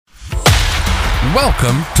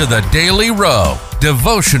Welcome to the Daily Row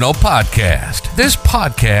Devotional Podcast. This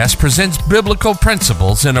podcast presents biblical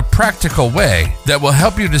principles in a practical way that will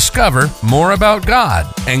help you discover more about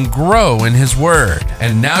God and grow in His Word.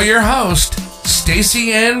 And now your host,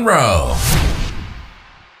 Stacey Ann Rowe.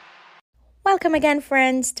 Welcome again,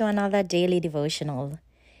 friends, to another daily devotional.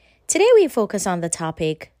 Today we focus on the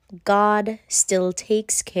topic, God still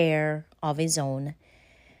takes care of His own.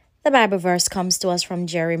 The Bible verse comes to us from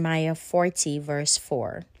Jeremiah 40, verse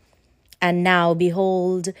 4. And now,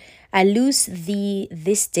 behold, I loose thee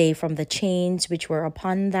this day from the chains which were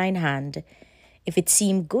upon thine hand. If it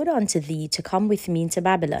seem good unto thee to come with me into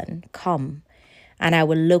Babylon, come, and I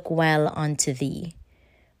will look well unto thee.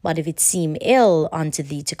 But if it seem ill unto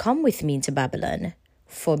thee to come with me into Babylon,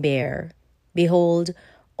 forbear. Behold,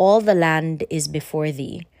 all the land is before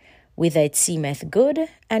thee, whither it seemeth good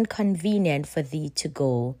and convenient for thee to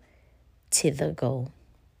go. Thither go.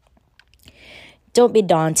 Don't be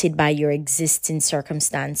daunted by your existing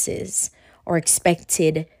circumstances or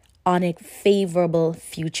expected unfavorable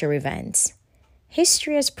future events.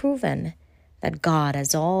 History has proven that God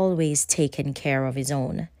has always taken care of His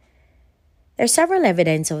own. There's several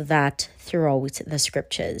evidence of that throughout the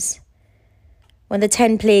scriptures. When the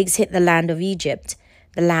 10 plagues hit the land of Egypt,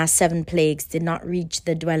 the last 7 plagues did not reach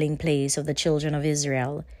the dwelling place of the children of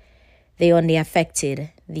Israel. They only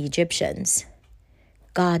affected the Egyptians.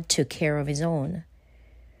 God took care of His own.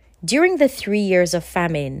 During the 3 years of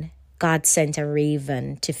famine, God sent a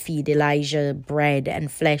raven to feed Elijah bread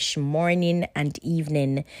and flesh morning and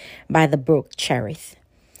evening by the brook Cherith.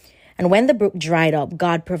 And when the brook dried up,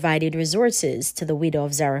 God provided resources to the widow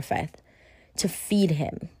of Zarephath to feed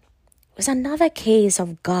him. It was another case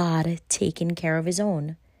of God taking care of His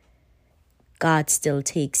own. God still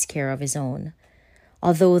takes care of His own.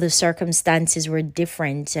 Although the circumstances were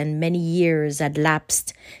different and many years had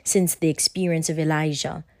lapsed since the experience of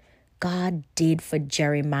Elijah, God did for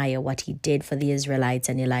Jeremiah what He did for the Israelites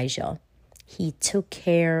and Elijah. He took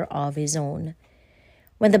care of His own.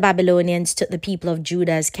 When the Babylonians took the people of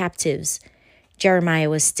Judah as captives, Jeremiah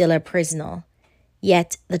was still a prisoner.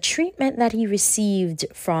 Yet the treatment that he received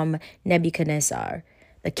from Nebuchadnezzar,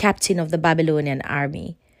 the captain of the Babylonian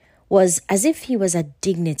army, was as if he was a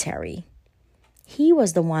dignitary. He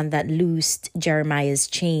was the one that loosed Jeremiah's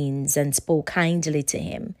chains and spoke kindly to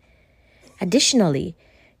him. Additionally,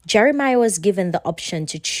 Jeremiah was given the option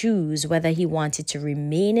to choose whether he wanted to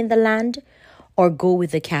remain in the land or go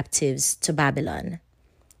with the captives to Babylon.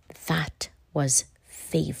 That was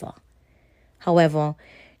favor. However,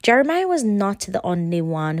 Jeremiah was not the only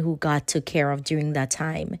one who God took care of during that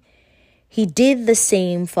time. He did the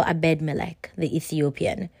same for Ebed-Melech, the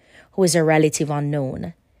Ethiopian, who was a relative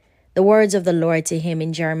unknown. The words of the Lord to him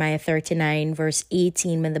in Jeremiah 39, verse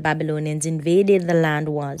 18, when the Babylonians invaded the land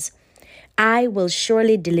was, I will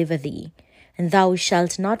surely deliver thee, and thou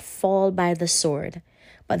shalt not fall by the sword,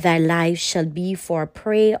 but thy life shall be for a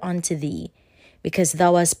prey unto thee, because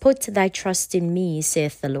thou hast put thy trust in me,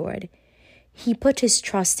 saith the Lord. He put his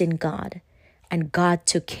trust in God, and God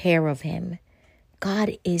took care of him.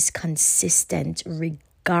 God is consistent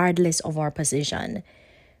regardless of our position.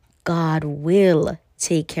 God will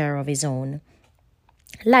take care of His own.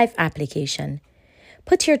 Life application.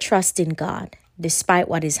 Put your trust in God despite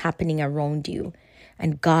what is happening around you,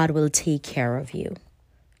 and God will take care of you.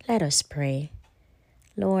 Let us pray.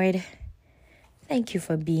 Lord, thank You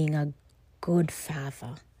for being a good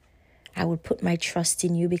Father. I will put my trust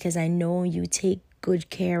in You because I know You take good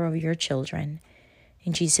care of Your children.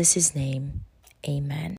 In Jesus' name, amen.